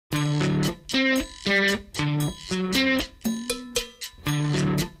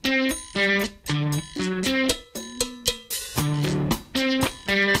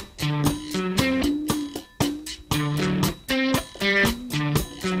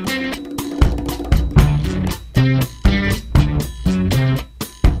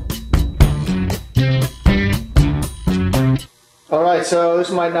so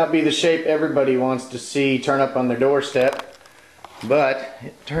this might not be the shape everybody wants to see turn up on their doorstep, but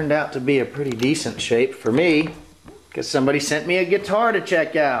it turned out to be a pretty decent shape for me because somebody sent me a guitar to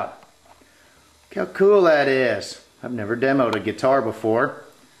check out. Look how cool that is. I've never demoed a guitar before.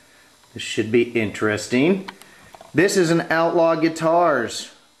 This should be interesting. This is an Outlaw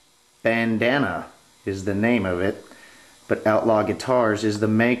Guitars Bandana is the name of it, but Outlaw Guitars is the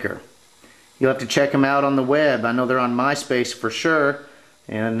maker. You'll have to check them out on the web. I know they're on MySpace for sure,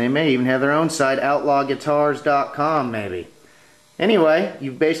 and they may even have their own site, outlawguitars.com maybe. Anyway,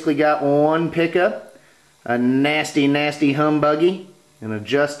 you've basically got one pickup, a nasty humbuggy, an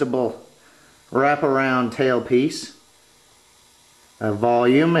adjustable wraparound tailpiece, a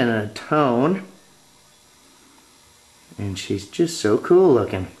volume and a tone, and she's just so cool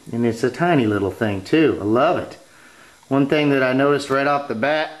looking. And it's a tiny little thing too. I love it. One thing that I noticed right off the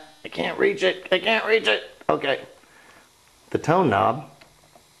bat, I can't reach it. Okay. The tone knob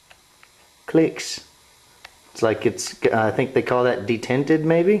clicks. It's like I think they call that detented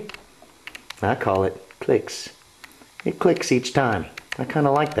maybe? I call it clicks. It clicks each time. I kind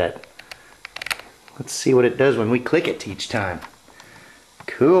of like that. Let's see what it does when we click it each time.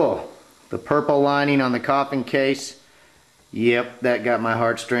 Cool. The purple lining on the coffin case. Yep, that got my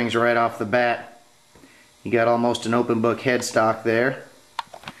heartstrings right off the bat. You got almost an open book headstock there.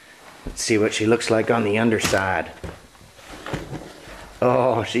 Let's see what she looks like on the underside.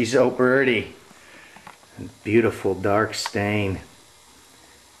 Oh, she's so pretty. Beautiful dark stain.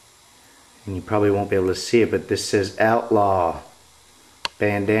 And you probably won't be able to see it, but this says Outlaw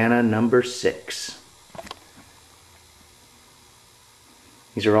Bandana number 6.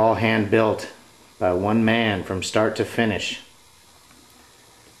 These are all hand built by one man from start to finish.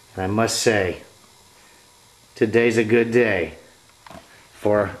 And I must say, today's a good day.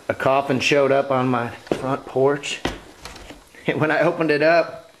 For a coffin showed up on my front porch, and when I opened it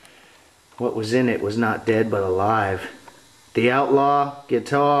up, what was in it was not dead but alive. The Outlaw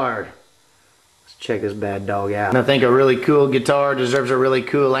Guitar. Let's check this bad dog out. And I think a really cool guitar deserves a really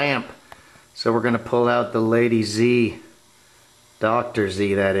cool amp. So we're going to pull out the Lady Z, Dr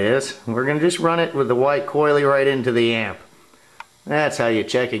Z that is. We're going to just run it with the white coily right into the amp. That's how you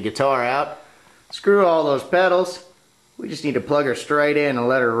check a guitar out. Screw all those pedals. We just need to plug her straight in and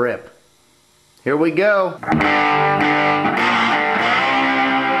let her rip. Here we go.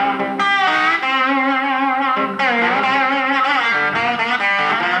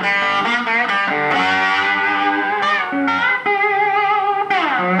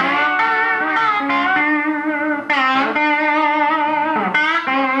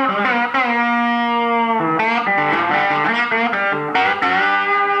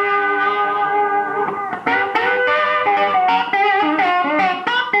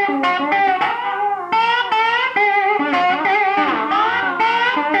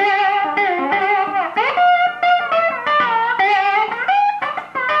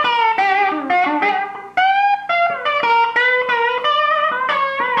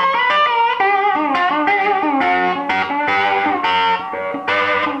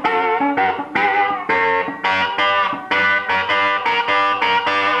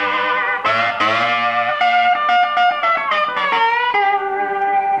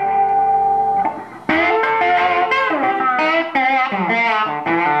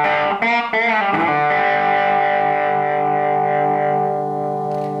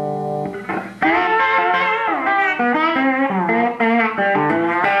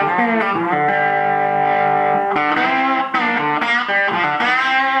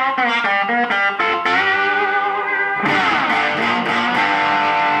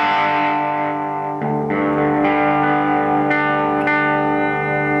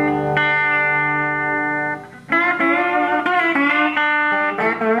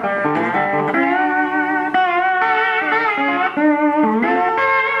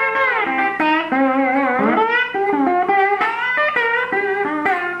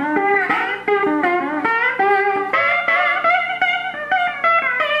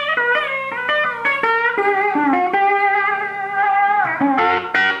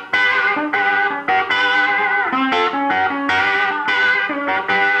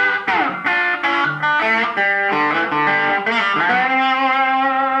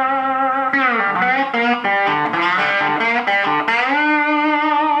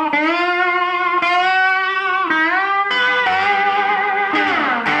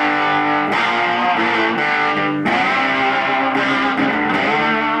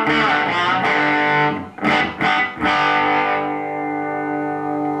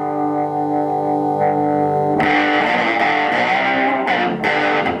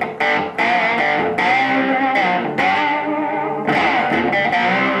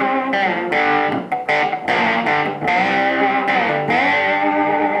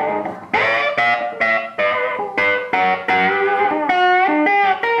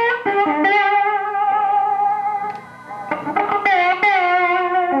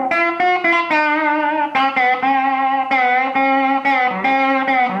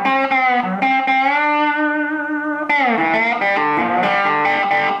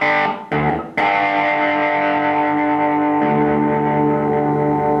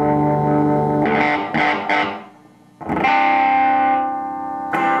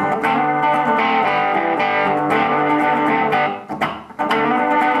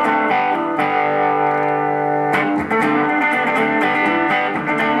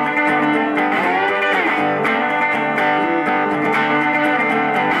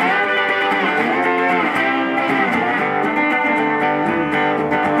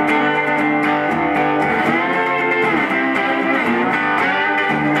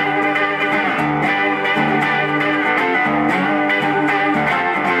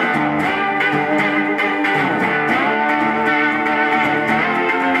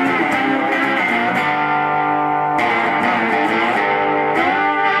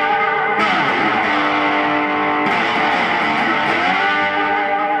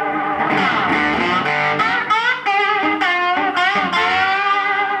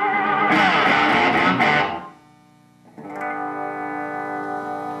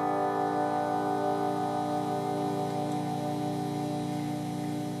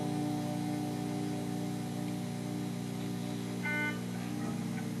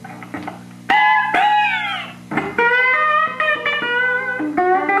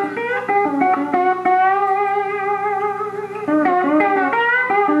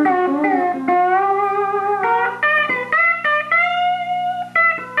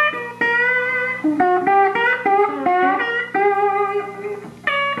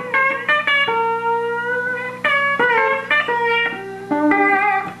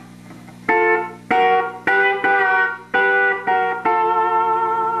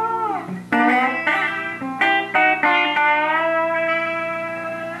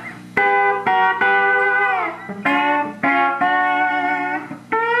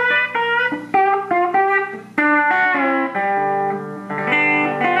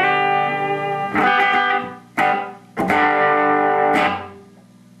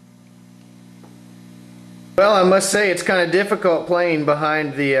 must say it's kind of difficult playing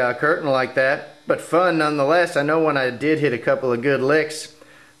behind the curtain like that, but fun nonetheless. I know when I did hit a couple of good licks,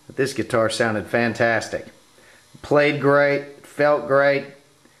 but this guitar sounded fantastic. Played great, felt great,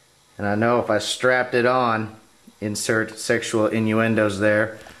 and I know if I strapped it on, insert sexual innuendos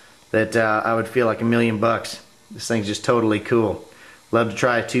there, that I would feel like $1,000,000. This thing's just totally cool. Love to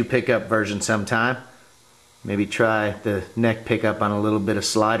try a 2 pickup version sometime. Maybe try the neck pickup on a little bit of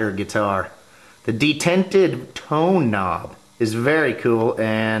slider guitar. The detented tone knob is very cool,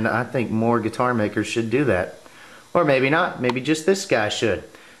 and I think more guitar makers should do that. Or maybe not, maybe just this guy should.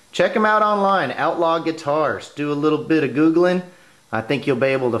 Check him out online, Outlaw Guitars. Do a little bit of Googling. I think you'll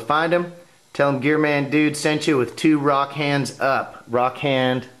be able to find him. Tell him Gearman Dude sent you with 2 rock hands up. Rock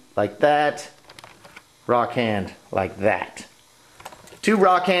hand like that, rock hand like that. 2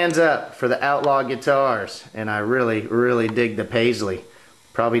 rock hands up for the Outlaw Guitars, and I really, really dig the paisley.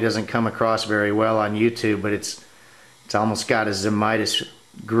 Probably doesn't come across very well on YouTube, but it's almost got a Midas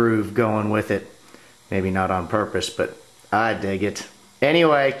groove going with it. Maybe not on purpose, but I dig it.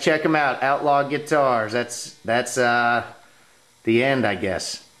 Anyway, check them out, Outlaw Guitars. That's the end, I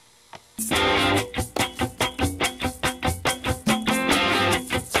guess.